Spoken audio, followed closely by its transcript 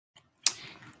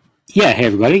Yeah, hey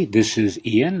everybody, this is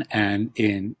Ian, and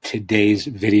in today's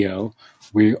video,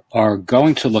 we are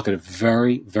going to look at a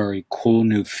very cool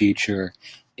new feature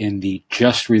in the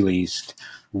just released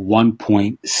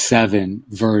 1.7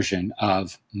 version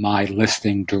of my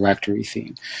listing directory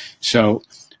theme. So,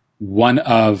 one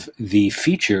of the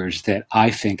features that I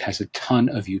think has a ton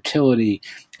of utility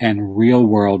and real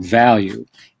world value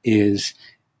is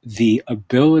the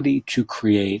ability to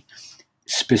create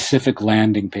specific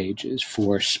landing pages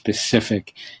for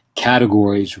specific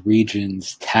categories,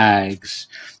 regions, tags,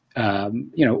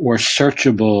 or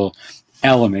searchable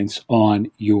elements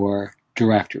on your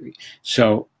directory.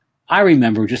 So I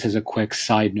remember, just as a quick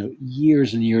side note,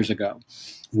 years and years ago,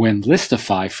 when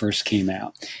Listify first came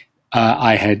out,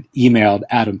 I had emailed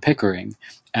Adam Pickering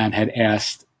and had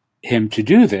asked him to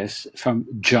do this from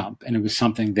jump, and it was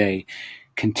something they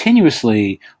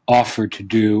continuously offered to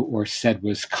do or said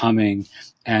was coming,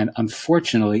 and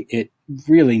unfortunately, it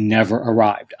really never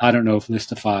arrived. I don't know if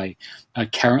Listify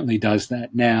currently does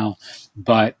that now,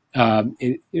 but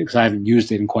because I haven't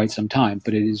used it in quite some time,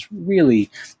 but it is really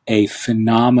a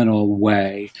phenomenal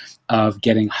way of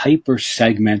getting hyper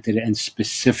segmented and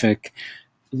specific,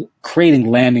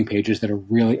 creating landing pages that are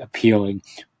really appealing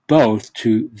both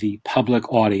to the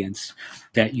public audience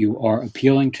that you are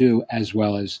appealing to, as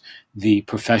well as the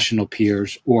professional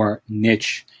peers or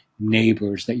niche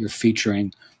neighbors that you're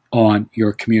featuring on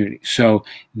your community. So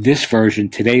this version,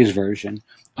 today's version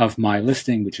of my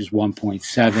listing, which is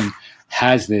 1.7,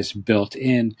 has this built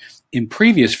in. In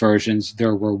previous versions,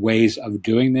 there were ways of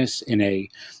doing this in a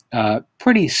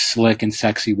pretty slick and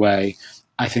sexy way.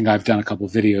 I think I've done a couple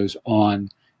of videos on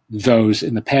those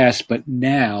in the past, but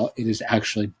now it is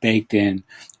actually baked in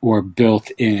or built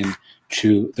in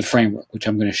to the framework, which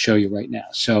I'm going to show you right now.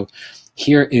 So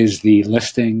here is the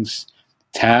listings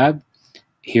tab.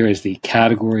 Here is the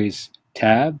categories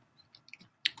tab.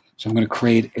 So I'm going to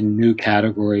create a new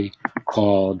category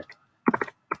called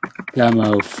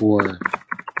demo for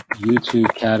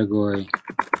YouTube category.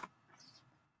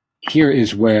 Here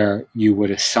is where you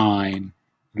would assign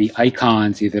the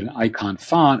icons, either an icon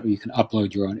font, or you can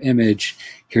upload your own image.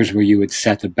 Here's where you would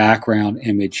set the background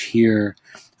image here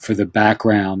for the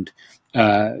background,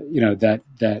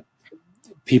 that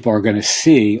people are going to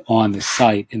see on the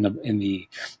site in the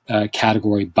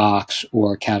category box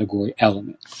or category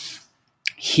element.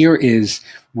 Here is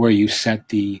where you set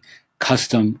the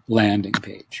custom landing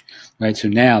page, right? So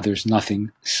now there's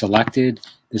nothing selected.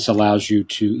 This allows you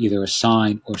to either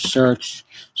assign or search.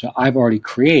 So I've already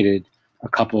created a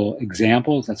couple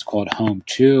examples. That's called Home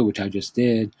 2, which I just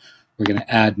did. We're going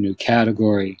to add new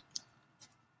category.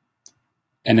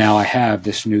 And now I have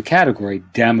this new category,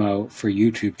 Demo for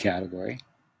YouTube category.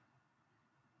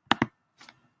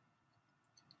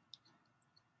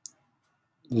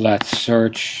 Let's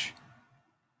search.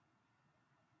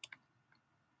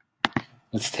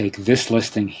 Let's take this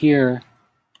listing here.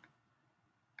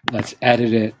 Let's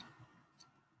edit it.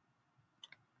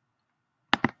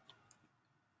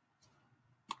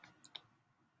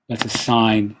 Let's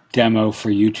assign demo for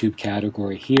YouTube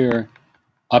category here,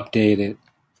 update it.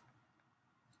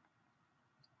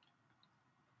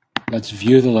 Let's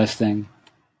view the listing.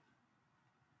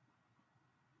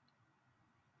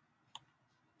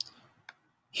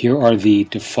 Here are the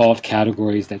default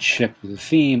categories that ship with the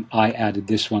theme. I added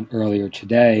this one earlier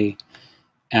today,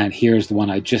 and here's the one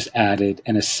I just added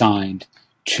and assigned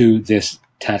to this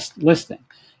test listing.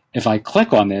 If I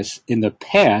click on this, in the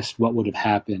past, what would have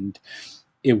happened,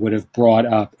 it would have brought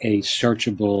up a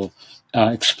searchable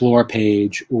explore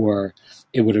page, or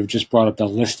it would have just brought up the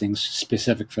listings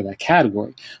specific for that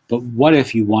category. But what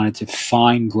if you wanted to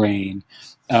fine grain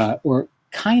or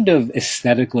kind of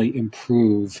aesthetically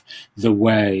improve the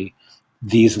way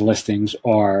these listings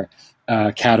are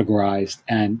categorized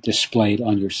and displayed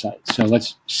on your site? So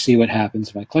let's see what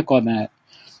happens if I click on that.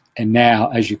 And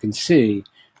now, as you can see,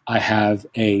 I have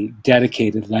a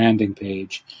dedicated landing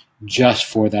page just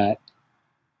for that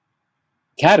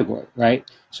category, right?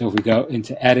 So if we go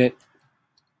into edit,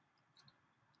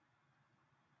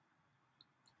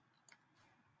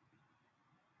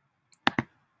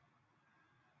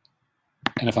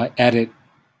 and if I edit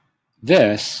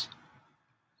this,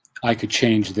 I could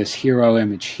change this hero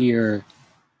image here.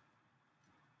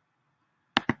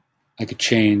 I could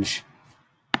change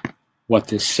what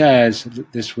this says.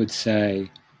 This would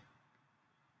say,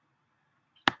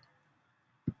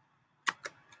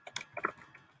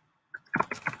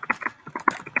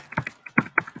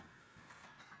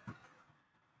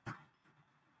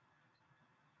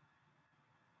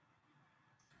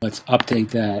 let's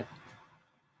update that.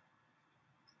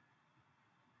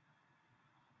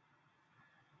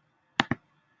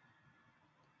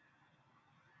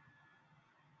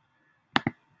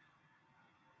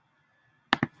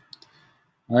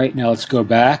 All right, now let's go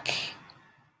back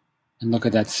and look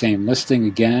at that same listing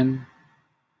again.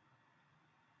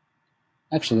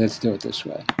 Actually, let's do it this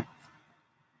way.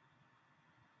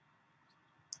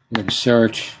 We're going to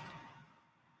search.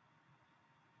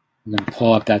 We're going to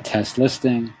pull up that test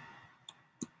listing.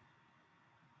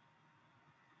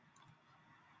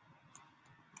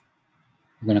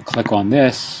 We're going to click on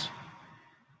this.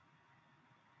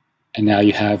 And now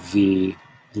you have the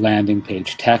landing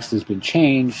page text has been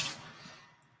changed.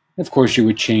 Of course, you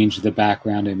would change the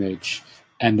background image.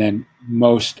 And then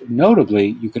most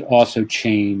notably, you could also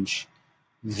change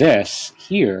this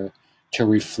here to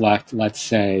reflect, let's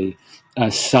say,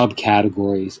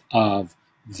 subcategories of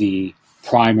the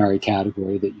primary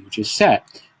category that you just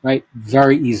set, right?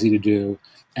 Very easy to do.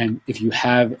 And if you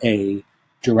have a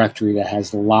directory that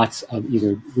has lots of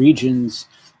either regions,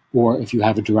 or if you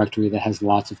have a directory that has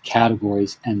lots of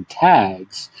categories and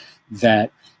tags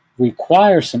that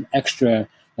require some extra,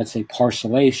 let's say,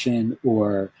 parcellation,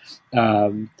 or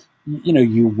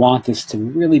you want this to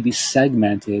really be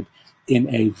segmented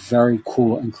in a very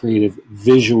cool and creative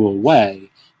visual way,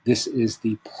 this is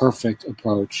the perfect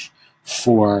approach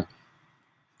for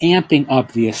amping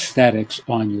up the aesthetics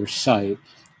on your site,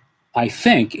 I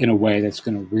think, in a way that's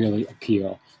going to really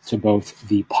appeal to both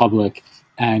the public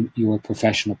and your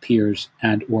professional peers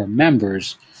and or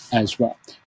members as well.